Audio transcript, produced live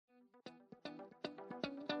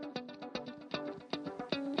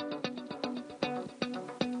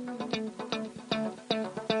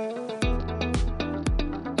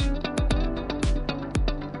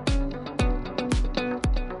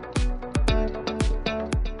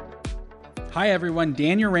Hi everyone,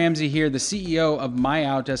 Daniel Ramsey here, the CEO of My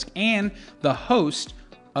Outdesk and the host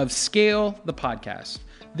of Scale the Podcast.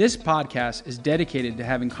 This podcast is dedicated to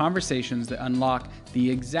having conversations that unlock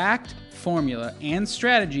the exact formula and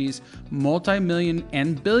strategies multi-million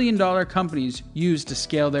and billion-dollar companies use to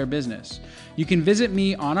scale their business. You can visit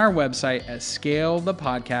me on our website at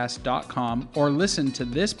scalethepodcast.com or listen to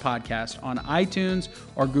this podcast on iTunes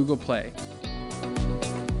or Google Play.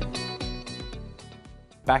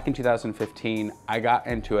 Back in 2015, I got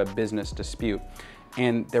into a business dispute,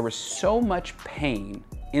 and there was so much pain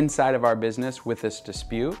inside of our business with this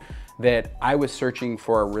dispute that I was searching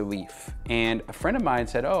for a relief. And a friend of mine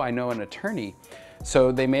said, "Oh, I know an attorney."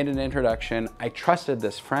 So they made an introduction. I trusted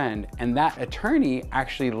this friend, and that attorney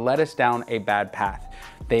actually led us down a bad path.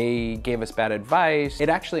 They gave us bad advice. It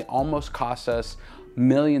actually almost cost us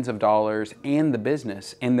millions of dollars and the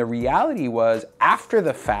business. And the reality was, after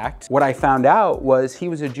the fact, what I found out was he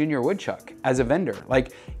was a junior woodchuck as a vendor.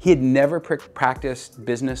 Like, he had never practiced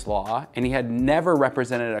business law, and he had never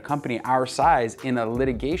represented a company our size in a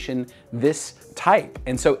litigation this type.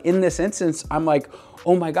 And so in this instance, I'm like,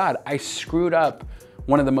 oh my God, I screwed up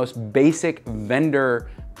one of the most basic vendor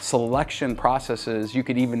selection processes you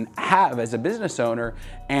could even have as a business owner,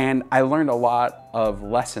 and I learned a lot of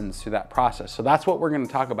lessons through that process. So that's what we're going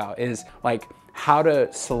to talk about, is like how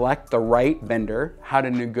to select the right vendor, how to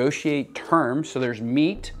negotiate terms so there's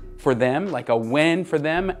meat for them, like a win for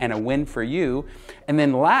them and a win for you. And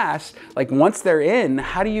then last, like once they're in,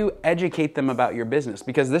 how do you educate them about your business?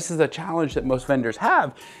 Because this is a challenge that most vendors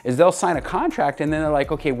have, is they'll sign a contract and then they're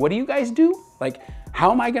like, okay, what do you guys do? Like,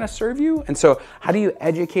 how am I gonna serve you? And so how do you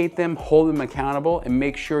educate them, hold them accountable, and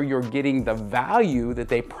make sure you're getting the value that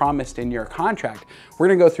they promised in your contract? We're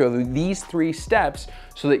gonna go through these 3 steps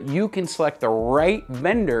so that you can select the right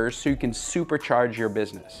vendors so you can supercharge your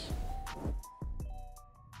business.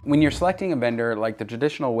 When you're selecting a vendor, like the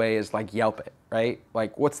traditional way is like Yelp it, right?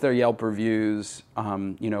 Like, what's their Yelp reviews?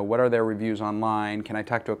 What are their reviews online? Can I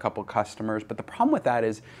talk to a couple customers? But the problem with that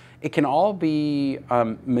is it can all be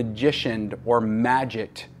magicianed or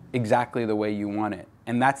magicked exactly the way you want it.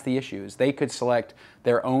 And that's the issue, is they could select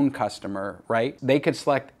their own customer, right? They could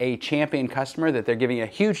select a champion customer that they're giving a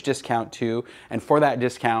huge discount to, and for that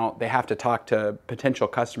discount, they have to talk to potential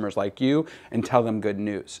customers like you and tell them good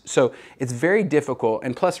news. So it's very difficult,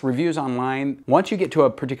 and plus reviews online, once you get to a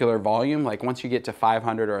particular volume, like once you get to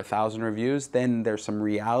 500 or 1,000 reviews, then there's some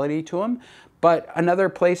reality to them. But another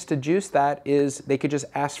place to juice that is they could just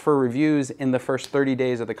ask for reviews in the first 30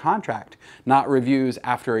 days of the contract, not reviews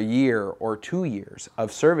after a year or 2 years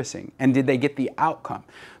of servicing. And did they get the outcome?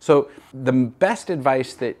 So the best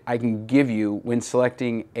advice that I can give you when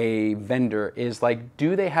selecting a vendor is like,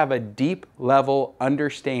 do they have a deep level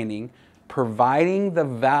understanding providing the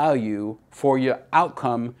value for your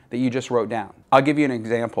outcome that you just wrote down? I'll give you an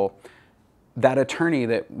example. That attorney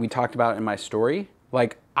that we talked about in my story,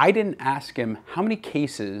 like, I didn't ask him, how many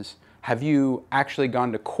cases have you actually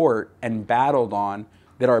gone to court and battled on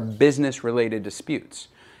that are business-related disputes?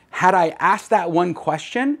 Had I asked that one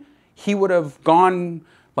question, he would have gone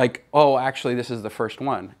like, oh, actually, this is the first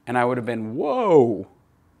one. And I would have been, whoa,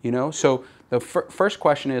 So the first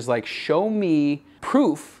question is like, show me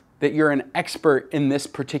proof that you're an expert in this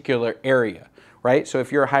particular area. Right? So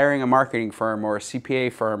if you're hiring a marketing firm or a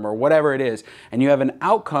CPA firm or whatever it is, and you have an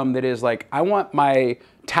outcome that is like, I want my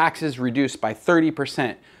taxes reduced by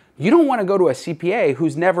 30%. You don't want to go to a CPA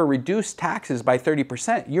who's never reduced taxes by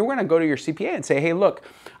 30%. You're going to go to your CPA and say, hey, look,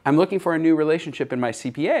 I'm looking for a new relationship in my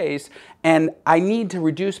CPAs, and I need to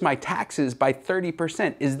reduce my taxes by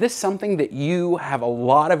 30%. Is this something that you have a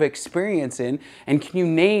lot of experience in? And can you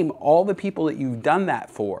name all the people that you've done that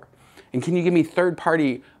for? And can you give me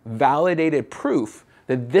third-party validated proof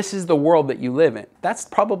that this is the world that you live in? That's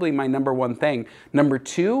probably my number one thing. Number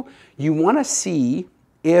 2, you want to see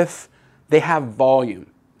if they have volume,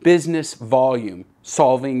 business volume,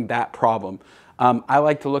 solving that problem. I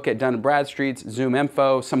like to look at Dun & Bradstreet's, Zoom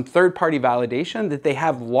Info, some third-party validation that they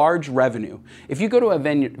have large revenue. If you go to a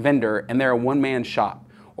vendor and they're a one-man shop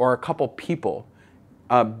or a couple people,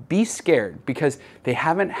 be scared, because they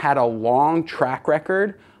haven't had a long track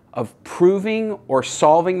record of proving or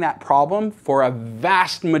solving that problem for a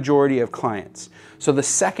vast majority of clients. So the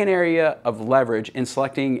second area of leverage in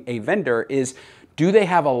selecting a vendor is, do they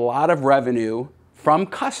have a lot of revenue from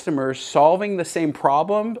customers solving the same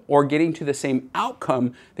problem or getting to the same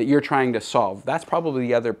outcome that you're trying to solve? That's probably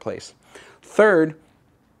the other place. Third,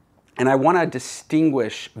 and I want to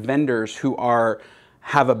distinguish vendors who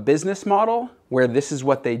have a business model where this is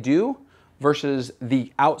what they do versus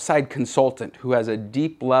the outside consultant who has a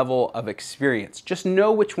deep level of experience. Just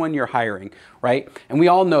know which one you're hiring, right? And we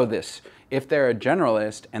all know this. If they're a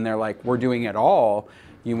generalist and they're like, we're doing it all,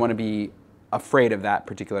 you want to be afraid of that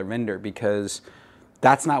particular vendor, because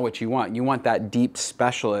that's not what you want. You want that deep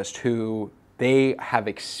specialist who they have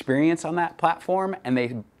experience on that platform, and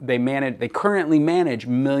they currently manage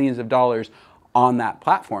millions of dollars on that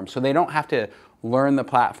platform. So they don't have to learn the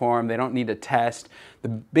platform, they don't need to test. The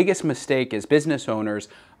biggest mistake is business owners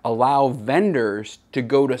allow vendors to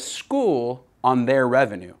go to school on their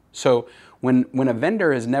revenue. So when a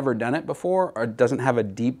vendor has never done it before or doesn't have a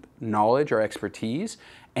deep knowledge or expertise,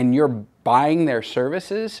 and you're buying their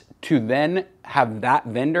services to then have that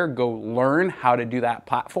vendor go learn how to do that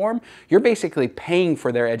platform, you're basically paying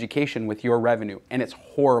for their education with your revenue, and it's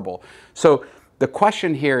horrible. So the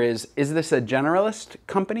question here is this a generalist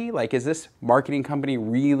company? Like, is this marketing company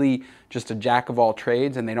really just a jack of all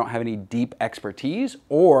trades and they don't have any deep expertise?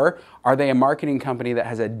 Or are they a marketing company that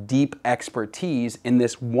has a deep expertise in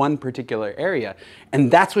this one particular area? And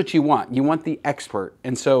that's what you want. You want the expert.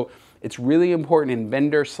 And so it's really important in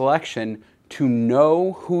vendor selection to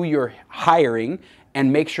know who you're hiring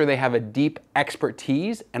and make sure they have a deep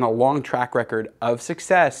expertise and a long track record of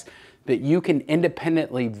success that you can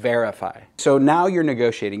independently verify. So now you're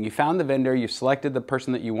negotiating. You found the vendor, you selected the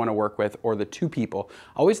person that you want to work with, or the two people.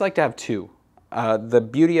 I always like to have two. The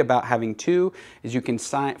beauty about having two is you can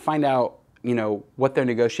find out, what their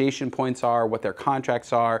negotiation points are, what their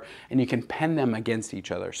contracts are, and you can pen them against each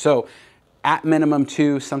other. So at minimum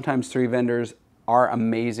 2, sometimes 3 vendors are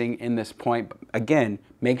amazing in this point. But again,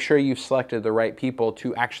 make sure you've selected the right people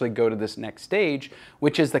to actually go to this next stage,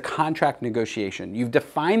 which is the contract negotiation. You've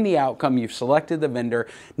defined the outcome, you've selected the vendor.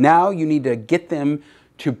 Now you need to get them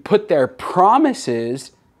to put their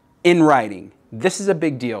promises in writing. This is a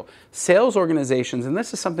big deal. Sales organizations, and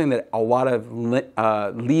this is something that a lot of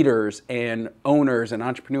leaders and owners and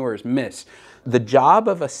entrepreneurs miss. The job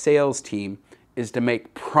of a sales team is to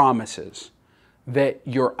make promises that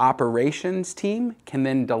your operations team can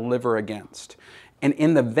then deliver against. And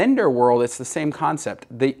in the vendor world, it's the same concept.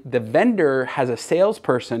 The vendor has a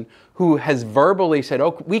salesperson who has verbally said,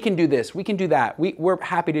 oh, we can do this, we can do that, we're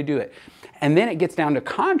happy to do it. And then it gets down to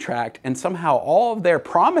contract, and somehow all of their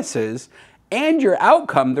promises and your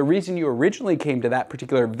outcome, the reason you originally came to that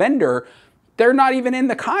particular vendor, they're not even in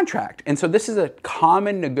the contract. And so this is a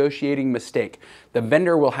common negotiating mistake. The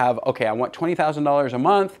vendor will have, okay, I want $20,000 a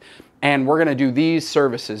month, and we're gonna do these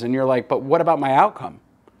services. And you're like, but what about my outcome?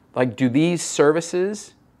 Like, do these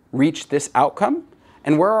services reach this outcome?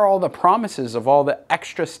 And where are all the promises of all the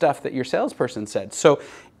extra stuff that your salesperson said? So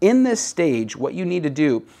in this stage, what you need to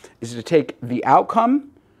do is to take the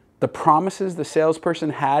outcome, the promises the salesperson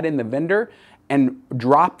had in the vendor, and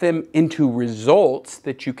drop them into results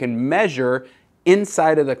that you can measure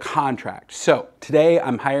inside of the contract. So today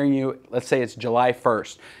I'm hiring you, let's say it's July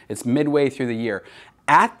 1st. It's midway through the year.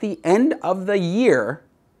 At the end of the year,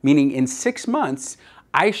 meaning in 6 months,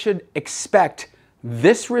 I should expect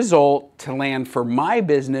this result to land for my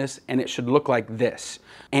business, and it should look like this.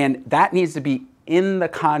 And that needs to be in the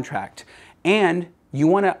contract. And you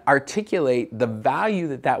want to articulate the value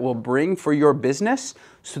that that will bring for your business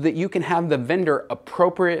so that you can have the vendor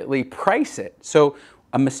appropriately price it. So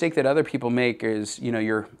a mistake that other people make is,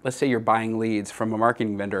 let's say you're buying leads from a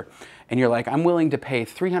marketing vendor, and you're like, I'm willing to pay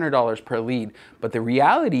 $300 per lead, but the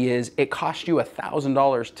reality is it costs you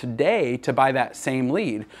 $1,000 today to buy that same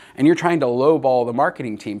lead, and you're trying to lowball the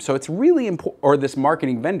marketing team. So it's really important, or this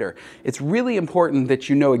marketing vendor, it's really important that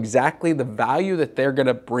you know exactly the value that they're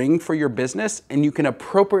gonna bring for your business, and you can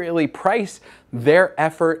appropriately price their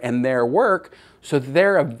effort and their work so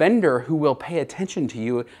they're a vendor who will pay attention to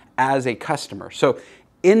you as a customer. So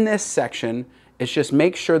in this section, it's just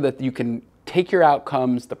make sure that you can take your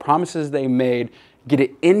outcomes, the promises they made, get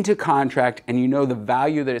it into contract, and you know the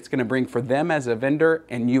value that it's going to bring for them as a vendor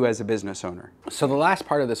and you as a business owner. So the last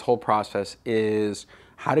part of this whole process is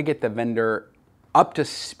how to get the vendor up to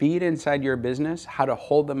speed inside your business, how to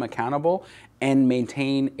hold them accountable, and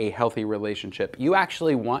maintain a healthy relationship. You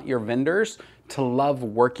actually want your vendors to love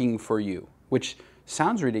working for you, which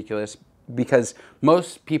sounds ridiculous, because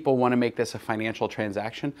most people want to make this a financial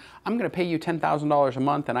transaction. I'm going to pay you $10,000 a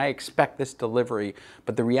month and I expect this delivery.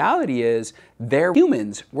 But the reality is they're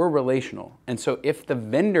humans, we're relational. And so if the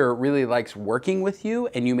vendor really likes working with you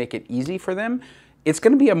and you make it easy for them, it's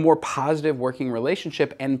going to be a more positive working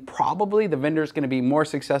relationship, and probably the vendor is going to be more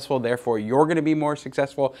successful, therefore you're going to be more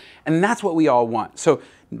successful, and that's what we all want. So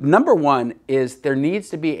number one is there needs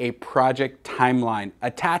to be a project timeline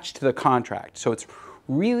attached to the contract. So it's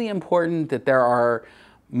really important that there are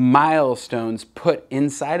milestones put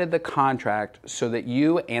inside of the contract so that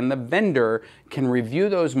you and the vendor can review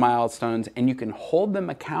those milestones and you can hold them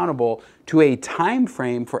accountable to a time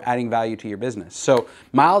frame for adding value to your business. So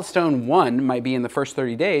milestone 1 might be in the first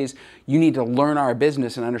 30 days, you need to learn our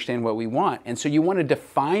business and understand what we want. And so you want to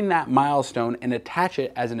define that milestone and attach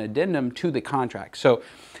it as an addendum to the contract. So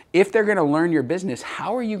if they're going to learn your business,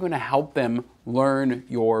 how are you going to help them learn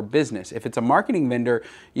your business? If it's a marketing vendor,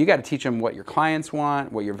 you got to teach them what your clients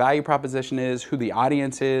want, what your value proposition is, who the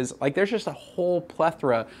audience is. Like, there's just a whole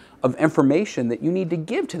plethora of information that you need to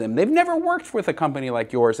give to them. They've never worked with a company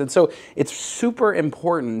like yours. And so it's super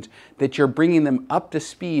important that you're bringing them up to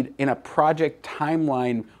speed in a project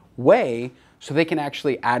timeline way so they can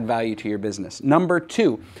actually add value to your business. Number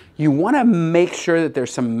 2, you want to make sure that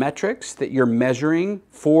there's some metrics that you're measuring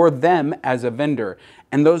for them as a vendor.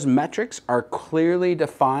 And those metrics are clearly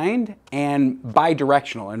defined and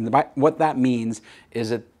bi-directional. And what that means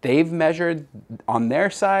is that they've measured on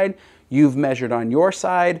their side, you've measured on your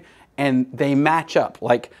side, and they match up.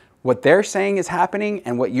 Like, what they're saying is happening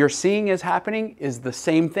and what you're seeing is happening is the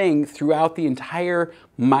same thing throughout the entire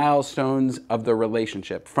milestones of the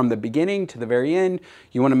relationship. From the beginning to the very end,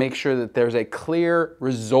 you want to make sure that there's a clear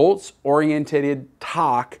results-oriented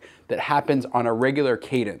talk that happens on a regular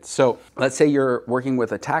cadence. So let's say you're working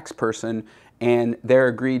with a tax person and they're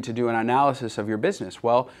agreed to do an analysis of your business.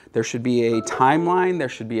 Well, there should be a timeline, there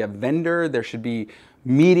should be a vendor, there should be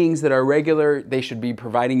meetings that are regular, they should be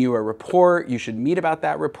providing you a report, you should meet about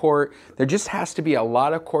that report. There just has to be a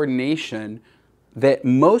lot of coordination that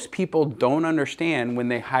most people don't understand when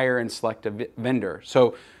they hire and select a vendor.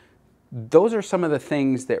 So those are some of the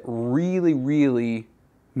things that really, really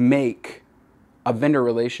make a vendor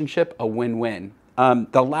relationship a win-win.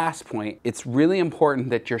 The last point, it's really important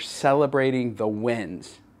that you're celebrating the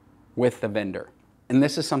wins with the vendor. And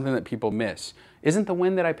this is something that people miss. Isn't the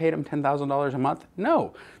win that I paid them $10,000 a month?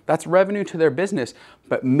 No, that's revenue to their business.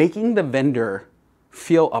 But making the vendor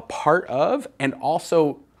feel a part of and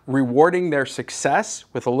also rewarding their success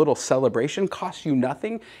with a little celebration costs you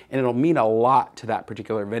nothing, and it'll mean a lot to that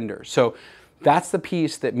particular vendor. So that's the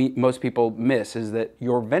piece that most people miss, is that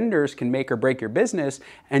your vendors can make or break your business,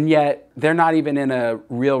 and yet they're not even in a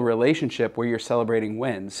real relationship where you're celebrating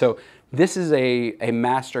wins. So this is a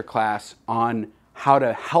masterclass on how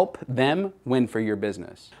to help them win for your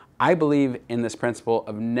business. I believe in this principle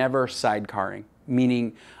of never sidecarring,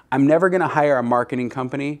 meaning I'm never going to hire a marketing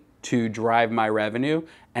company to drive my revenue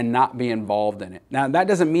and not be involved in it. Now, that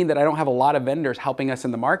doesn't mean that I don't have a lot of vendors helping us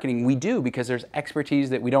in the marketing. We do, because there's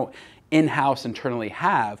expertise that we don't in-house internally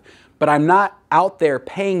have, but I'm not out there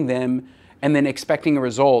paying them and then expecting a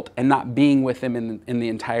result and not being with them in the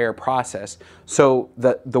entire process. So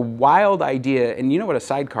the wild idea, and you know what a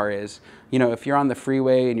sidecar is, you know, if you're on the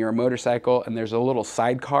freeway and you're a motorcycle and there's a little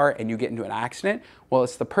sidecar and you get into an accident, well,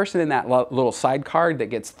 it's the person in that little sidecar that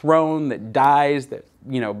gets thrown, that dies, that,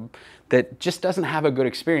 you know, that just doesn't have a good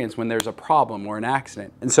experience when there's a problem or an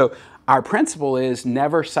accident. And so our principle is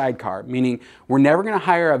never sidecar, meaning we're never gonna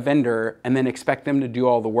hire a vendor and then expect them to do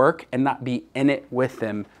all the work and not be in it with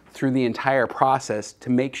them through the entire process to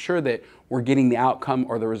make sure that we're getting the outcome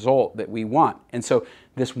or the result that we want. And so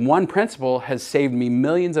this one principle has saved me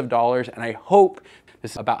millions of dollars, and I hope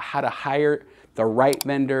this is about how to hire the right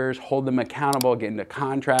vendors, hold them accountable, get into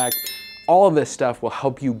contract. All of this stuff will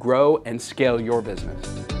help you grow and scale your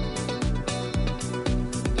business.